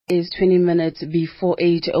Is 20 minutes before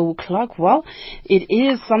 8 o'clock. Well, it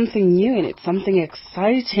is something new and it's something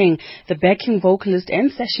exciting. The Backing Vocalist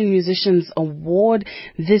and Session Musicians Award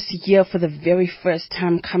this year for the very first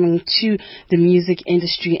time coming to the music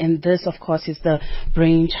industry. And this, of course, is the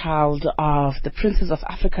brainchild of the Princess of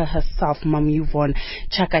Africa herself, Mom Yvonne,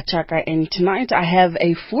 Chaka. And tonight I have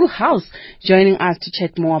a full house joining us to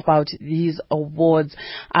chat more about these awards.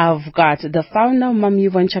 I've got the founder, Mom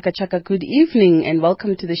Yvonne, Chaka. Good evening and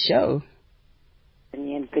welcome to the show.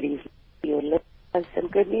 And good evening to your listeners, and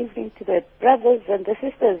good evening to the brothers and the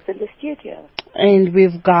sisters in the studio. And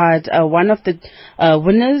we've got one of the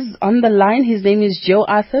winners on the line. His name is Joe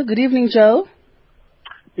Authur. Good evening, Joe.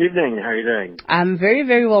 Evening. How are you doing? I'm very,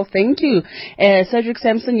 very well, thank you. Cedric,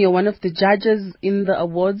 Samson, you're one of the judges in the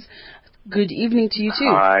awards. Good evening to you too.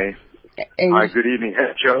 Hi. Hi. Good evening.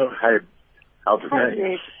 Hey, Joe. Hey, Authur.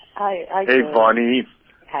 Hi. Hey, Bonnie.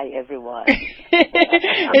 Hi, everyone.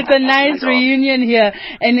 It's a nice reunion here.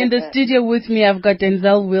 And in the studio with me, I've got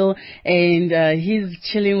Denzel, Weale, and he's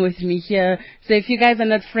chilling with me here. So if you guys are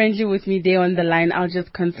not friendly with me there on the line, I'll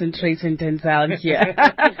just concentrate on Denzel here.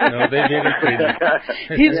 No, they're very friendly.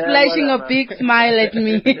 He's flashing a big smile at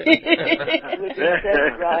me. That's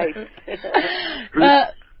right.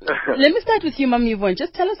 Let me start with you, Mom Yvonne.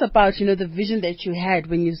 Just tell us about, the vision that you had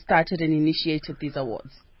when you started and initiated these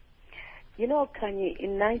awards. You know, Kanye,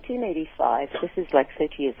 in 1985, this is like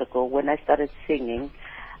 30 years ago, when I started singing,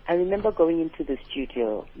 I remember going into the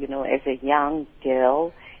studio, as a young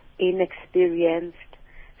girl, inexperienced,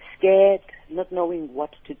 scared, not knowing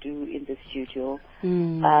what to do in the studio,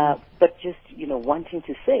 but just, wanting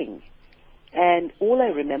to sing. And all I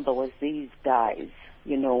remember was these guys,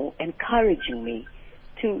 encouraging me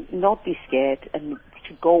to not be scared and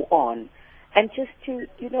to go on and just to,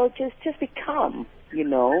 just become,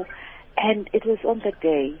 And it was on the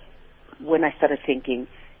day when I started thinking,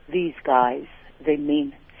 these guys, they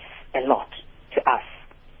mean a lot to us.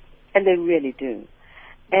 And they really do.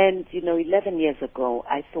 And, 11 years ago,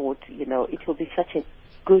 I thought, it will be such a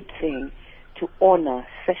good thing to honor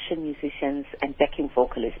session musicians and backing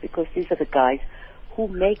vocalists, because these are the guys who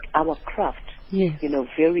make our craft,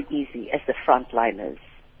 very easy as the frontliners.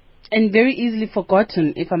 And very easily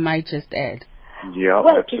forgotten, if I might just add. Yeah,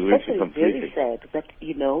 well, absolutely, it's actually very sad, but,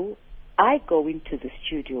 I go into the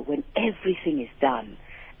studio when everything is done.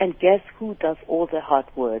 And guess who does all the hard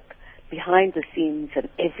work behind the scenes and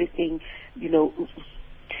everything,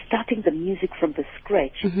 starting the music from the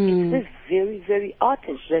scratch. It's this very, very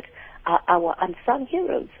artists that are our unsung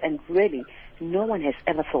heroes. And really, no one has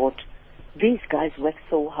ever thought these guys work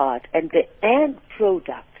so hard. And the end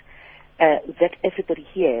product that everybody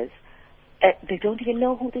hears, they don't even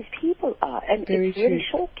know who these people are, and it's really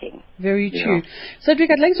shocking. Very true. Cedric,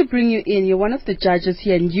 I'd like to bring you in. You're one of the judges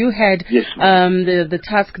here, and you had the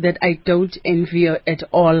task that I don't envy at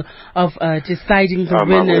all of deciding the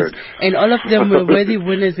winners, and all of them were worthy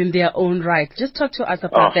winners in their own right. Just talk to us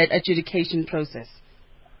about that adjudication process.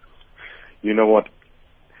 You know what?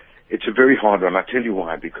 It's a very hard one. I tell you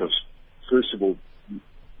why. Because first of all,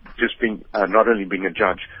 just being not only being a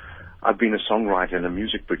judge, I've been a songwriter and a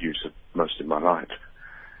music producer most of my life,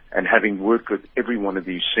 and having worked with every one of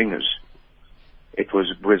these singers, it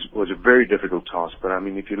was a very difficult task. But I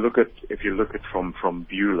mean, if you look at from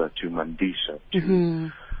Weale to Mandisa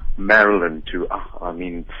to Marilyn to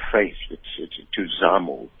Faith to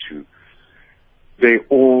Zamo to, they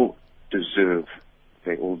all deserve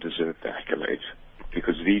the accolades,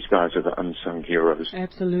 because these guys are the unsung heroes.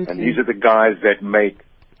 Absolutely. And these are the guys that make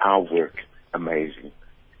our work amazing.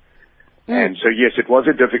 And so, yes, it was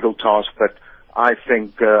a difficult task, but I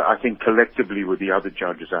think collectively with the other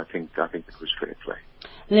judges, I think it was fair play.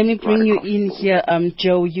 Let me bring you in here,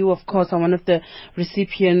 Joe. You, of course, are one of the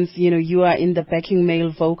recipients. You are in the backing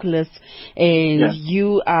male vocalists, and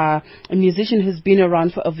you are a musician who's been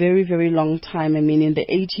around for a very, very long time. I mean, in the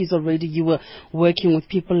 80s already, you were working with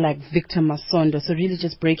people like Victor Masondo, so really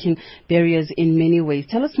just breaking barriers in many ways.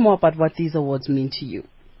 Tell us more about what these awards mean to you.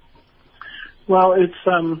 Well,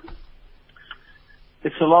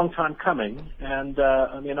 it's a long time coming, and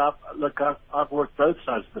I've worked both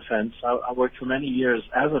sides of the fence. I worked for many years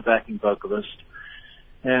as a backing vocalist,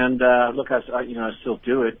 and I still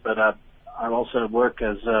do it, but I also work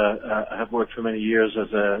have worked for many years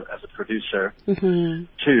as a producer too.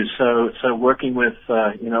 So working with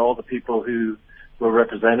all the people who were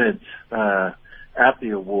represented at the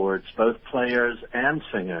awards, both players and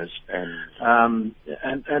singers, and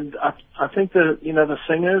I think that the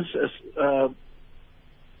singers.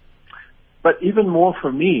 But even more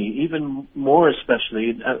for me, even more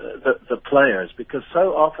especially the players, because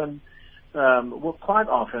so often well, quite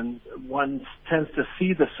often one tends to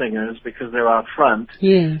see the singers because they're out front,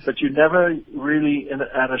 Yes. but you never really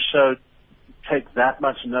at a show take that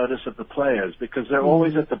much notice of the players because they're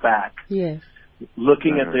always at the back, Yes.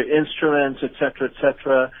 looking at their instruments, et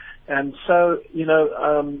cetera, and so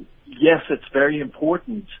yes, it's very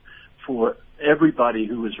important for everybody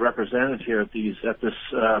who is represented here at this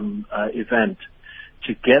event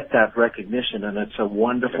to get that recognition, and it's a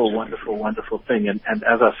wonderful, wonderful, wonderful thing. And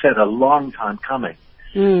as I said, a long time coming.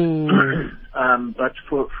 But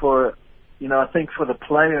for I think for the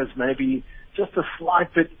players, maybe just a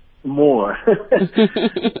slight bit more, because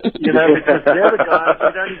they're the guys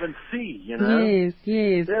you don't even see,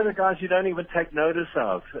 Yes. They're the guys you don't even take notice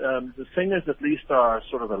of. The singers at least are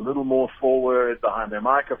sort of a little more forward behind their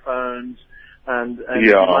microphones, and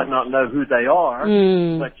you might not know who they are,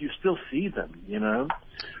 but you still see them,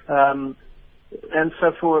 and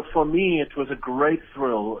so for me, it was a great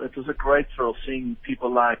thrill. It was a great thrill seeing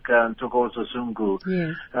people like Togozo Zungu,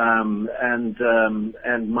 Yes. and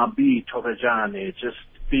Mabi Tobejane just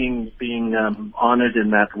being honored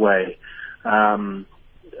in that way.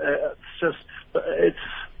 It's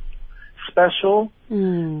special,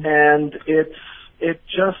 and it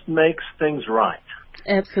just makes things right.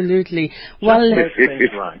 Absolutely. Well, makes things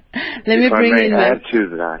right. Let me bring in. Add to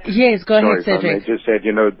that. Yes, go ahead, Cedric. I just said,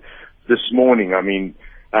 this morning,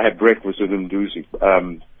 I had breakfast with Mduzi,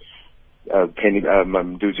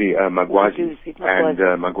 Mduzi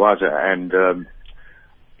Magwaza, and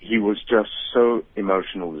he was just so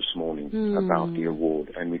emotional this morning about the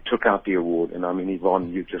award. And we took out the award, and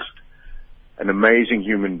Yvonne, you're just an amazing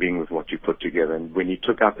human being with what you put together. And when he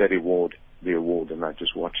took out that award, and I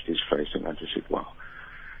just watched his face, and I just said, wow.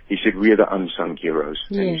 He said, we're the unsung heroes.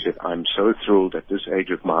 Yes. And he said, I'm so thrilled at this age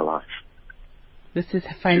of my life. This is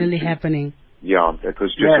finally happening. Yeah,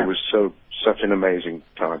 because it was such an amazing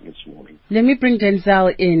time this morning. Let me bring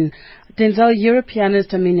Denzel in. Denzel, you're a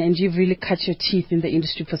pianist, and you've really cut your teeth in the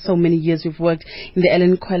industry for so many years. You've worked in the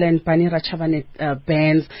Ellen Kwela and Bani Rachavane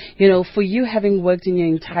bands. For you having worked in your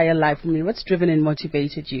entire life, what's driven and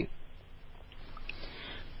motivated you?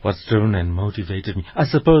 What's driven and motivated me? I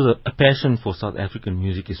suppose a passion for South African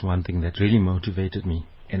music is one thing that really motivated me.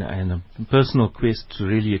 And a personal quest to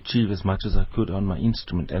really achieve as much as I could on my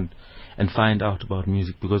instrument and find out about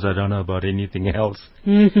music, because I don't know about anything else.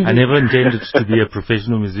 I never intended to be a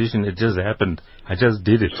professional musician. It just happened. I just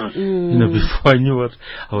did it. Before I knew what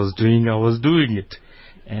I was doing it.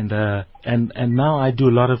 And now I do a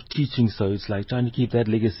lot of teaching, so it's like trying to keep that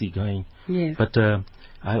legacy going. Yes. But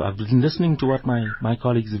I've been listening to what my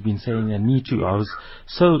colleagues have been saying, and me too. I was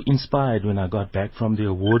so inspired when I got back from the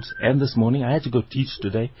awards, and this morning I had to go teach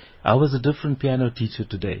today. I was a different piano teacher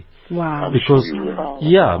today. Wow. Because,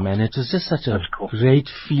 man, it was just such a great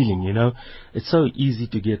feeling, It's so easy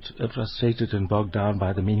to get frustrated and bogged down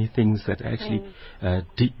by the many things that actually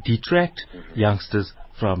detract youngsters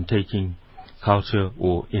from taking culture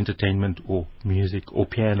or entertainment or music or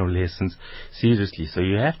piano lessons seriously. So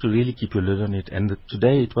you have to really keep your lid on it. And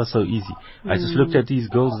today it was so easy. I just looked at these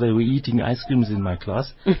girls. They were eating ice creams in my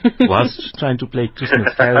class whilst trying to play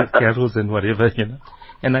Christmas carols and whatever,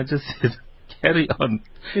 And I just said, carry on.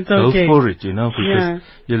 It's Go okay. for it, because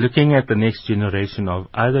you're looking at the next generation of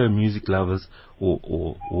either music lovers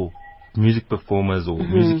or music performers or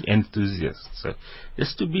music enthusiasts. So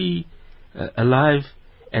just to be alive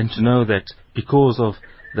and to know that because of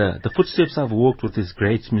the footsteps I've walked with these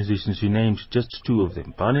great musicians, you named just two of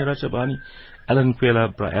them, Bani Rachabani, Alan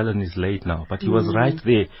Kwela. Alan is late now, but he was right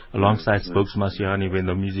there alongside Spokes Masiani when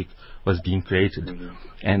the music was being created.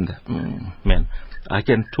 And man, I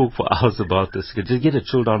can talk for hours about this. I just get a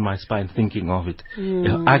chill down my spine thinking of it.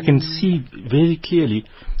 I can see very clearly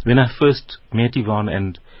when I first met Yvonne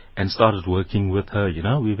and started working with her.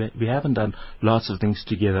 We haven't done lots of things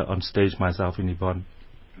together on stage, myself and Yvonne,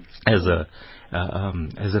 as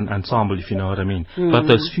an ensemble, if you know what I mean. But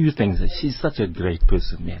those few things, she's such a great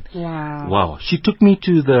person, man. Wow. She took me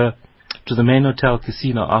to the main hotel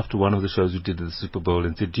casino after one of the shows we did at the Super Bowl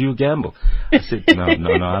and said, do you gamble? I said, no,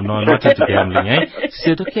 I'm not into gambling, eh? She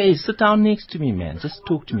said, okay, sit down next to me, man. Just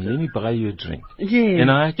talk to me. Let me buy you a drink. Yeah.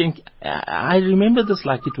 I remember this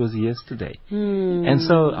like it was yesterday. And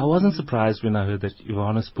so I wasn't surprised when I heard that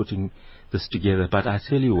Yvonne is putting this together. But I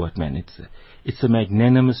tell you what, man, it's a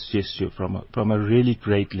magnanimous gesture from a really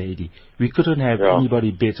great lady. We couldn't have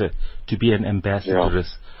anybody better to be an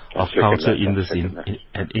ambassadoress of culture in this and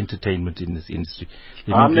entertainment in this industry.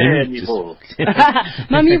 Mami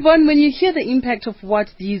Yvonne, when you hear the impact of what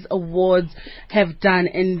these awards have done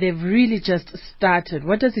and they've really just started,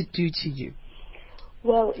 what does it do to you?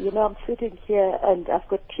 Well, I'm sitting here and I've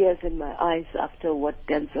got tears in my eyes after what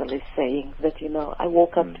Denzel is saying, that, I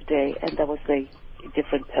woke up today and I was a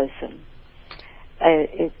different person.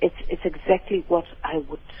 It's exactly what I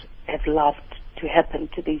would have loved to happen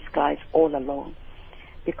to these guys all along.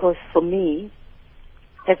 Because for me,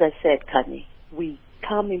 as I said, Kanye, we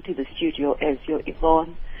come into the studio as your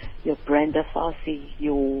Yvonne, your Brenda Farsi,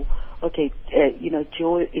 Joe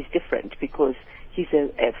is different because he's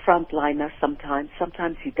a frontliner sometimes.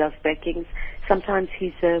 Sometimes he does backings. Sometimes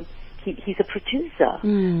he's a producer.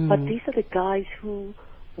 But these are the guys who,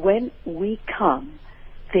 when we come,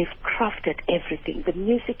 they've crafted everything. The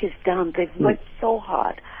music is done. They've worked so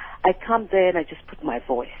hard. I come there and I just put my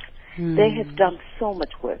voice. They have done so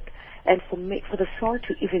much work. And for the song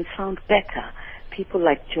to even sound better, people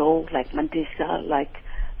like Joe, like Mandisa, like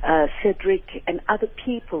Cedric, and other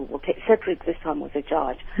people will take. Cedric this time was a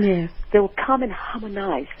judge. Yes. They will come and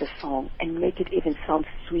harmonize the song and make it even sound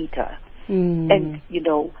sweeter. And,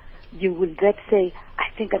 you will then say, I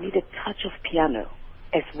think I need a touch of piano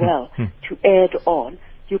as well to add on.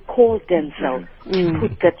 You call Denzel to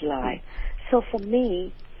put that line. So for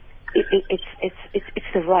me, it's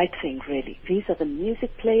the right thing, really. These are the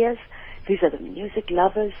music players, these are the music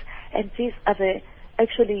lovers, and these are the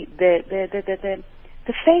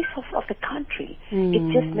face of the country.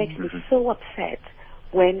 It just makes me so upset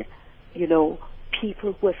when,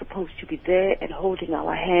 people who are supposed to be there and holding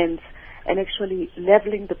our hands and actually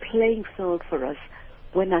leveling the playing field for us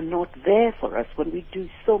when are not there for us, when we do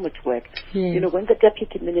so much work. When the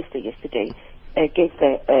deputy minister yesterday gave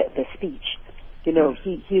the speech,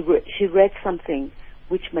 she read something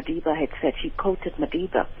which Madiba had said. She quoted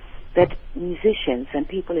Madiba, that musicians and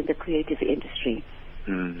people in the creative industry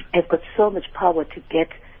have got so much power to get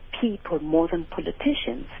people more than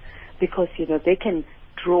politicians, because, they can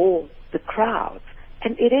draw the crowds.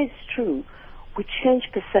 And it is true. We change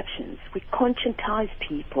perceptions. We conscientize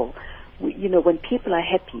people. When people are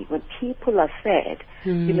happy, when people are sad,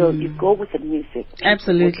 you go with the music.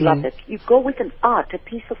 Absolutely. Love it. You go with an art, a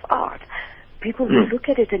piece of art. People will look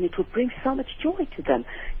at it and it will bring so much joy to them.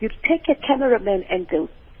 You take a cameraman and they'll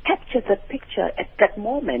capture that picture at that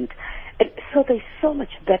moment. And so there's so much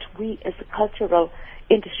that we as a cultural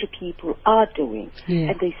industry people are doing.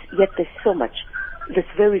 And yet there's so much, there's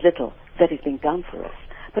very little that is being done for us.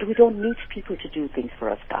 But we don't need people to do things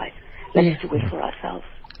for us, guys. Let's do it for ourselves.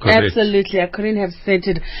 Correct. Absolutely. I couldn't have said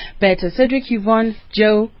it better. Cedric, Yvonne,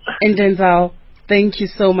 Joe, and Denzel, thank you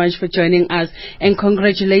so much for joining us, and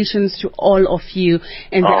congratulations to all of you.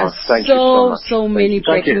 And there are so many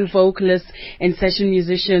backing vocalists and session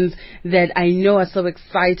musicians that I know are so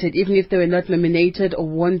excited. Even if they were not nominated or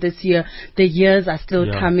won this year, the years are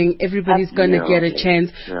still coming. Everybody's going to get a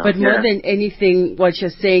chance. But more than anything, what you're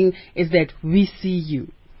saying is that we see you.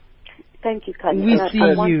 Thank you, Kanye. We see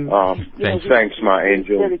you. Thanks, my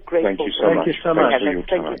angel. Thank you so much. Thank you so much.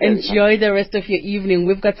 Enjoy the rest of your evening.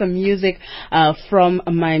 We've got some music from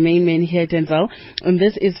my main man here, Denzel. And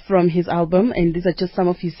this is from his album, and these are just some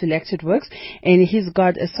of his selected works. And he's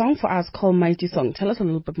got a song for us called Mighty Song. Tell us a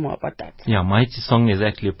little bit more about that. Yeah, Mighty Song is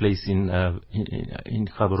actually a place in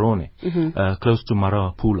Gaborone, close to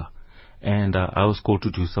Marapula. And I was called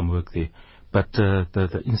to do some work there. But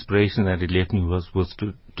the inspiration that it led me was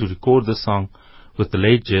to record the song with the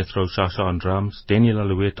late Jethro Shasha on drums, Daniel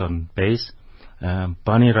Alouette on bass,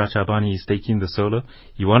 Bani Rachabani is taking the solo.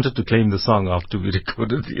 He wanted to claim the song after we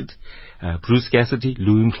recorded it. Bruce Cassidy,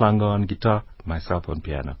 Lou Nklanga on guitar, myself on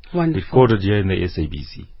piano. Wonderful. Recorded here in the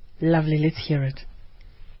SABC. Lovely, let's hear it.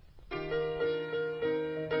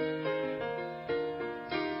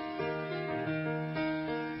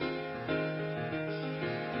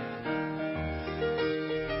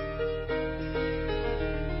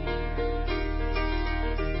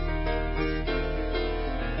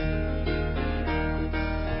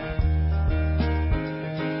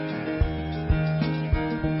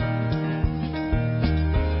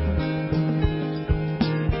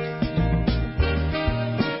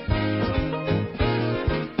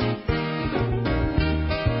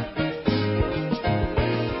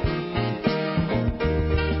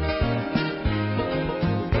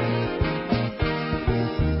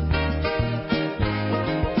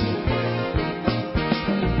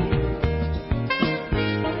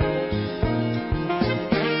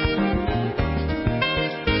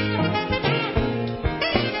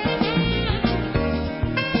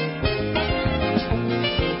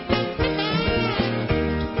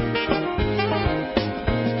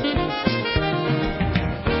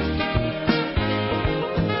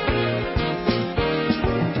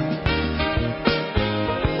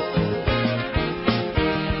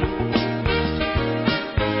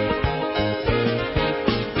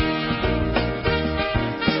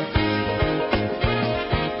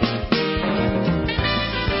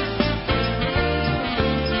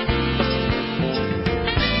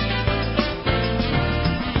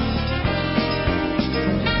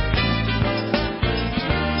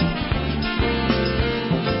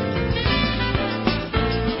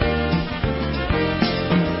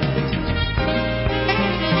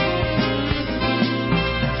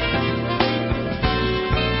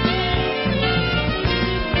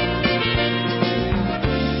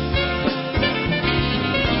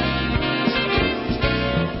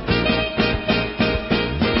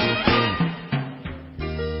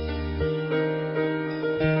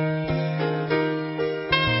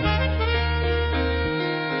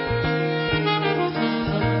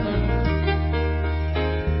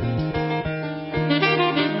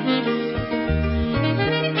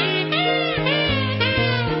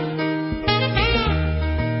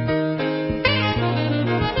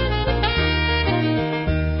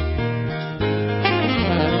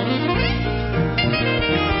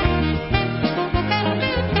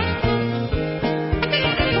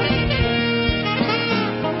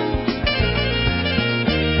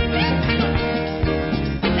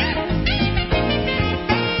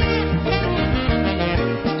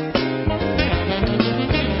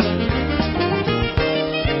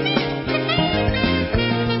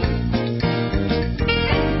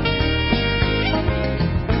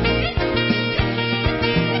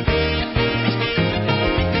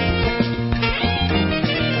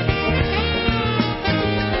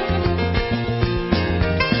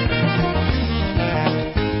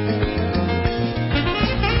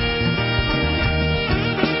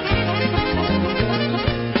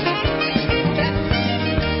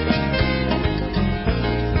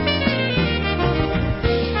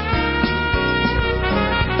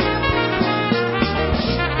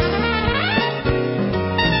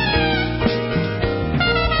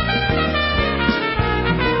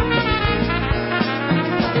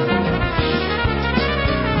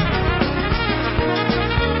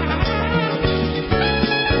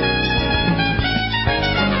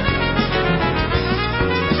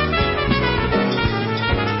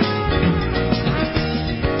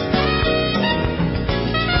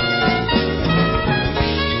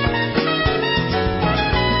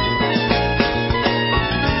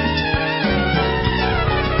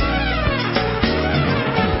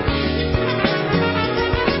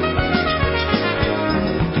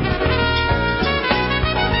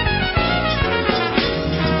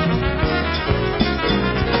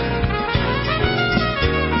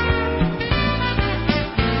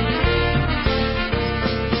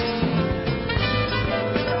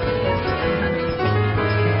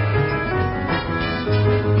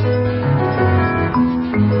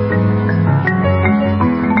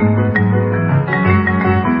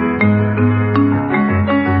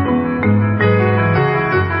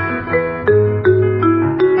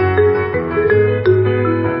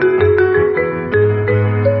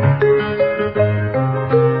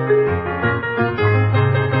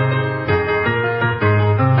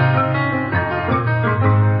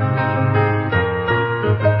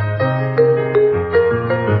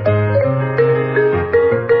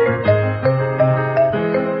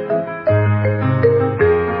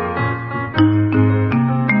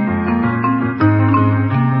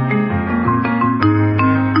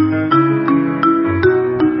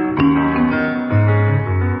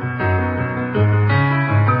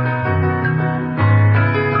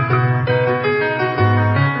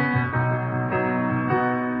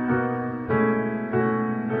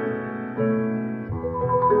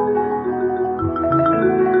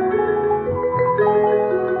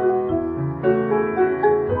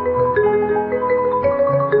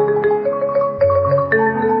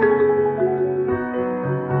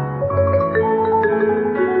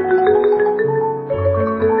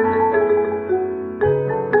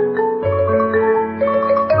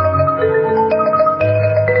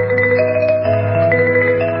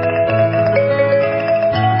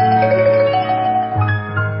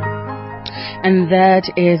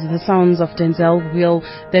 That is the sounds of Denzel, Weale,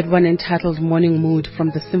 that one entitled Morning Mood from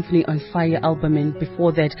the Symphony on Fire album, and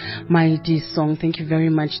before that, Mighty Song. Thank you very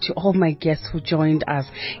much to all my guests who joined us.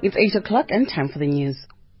 It's 8 o'clock and time for the news.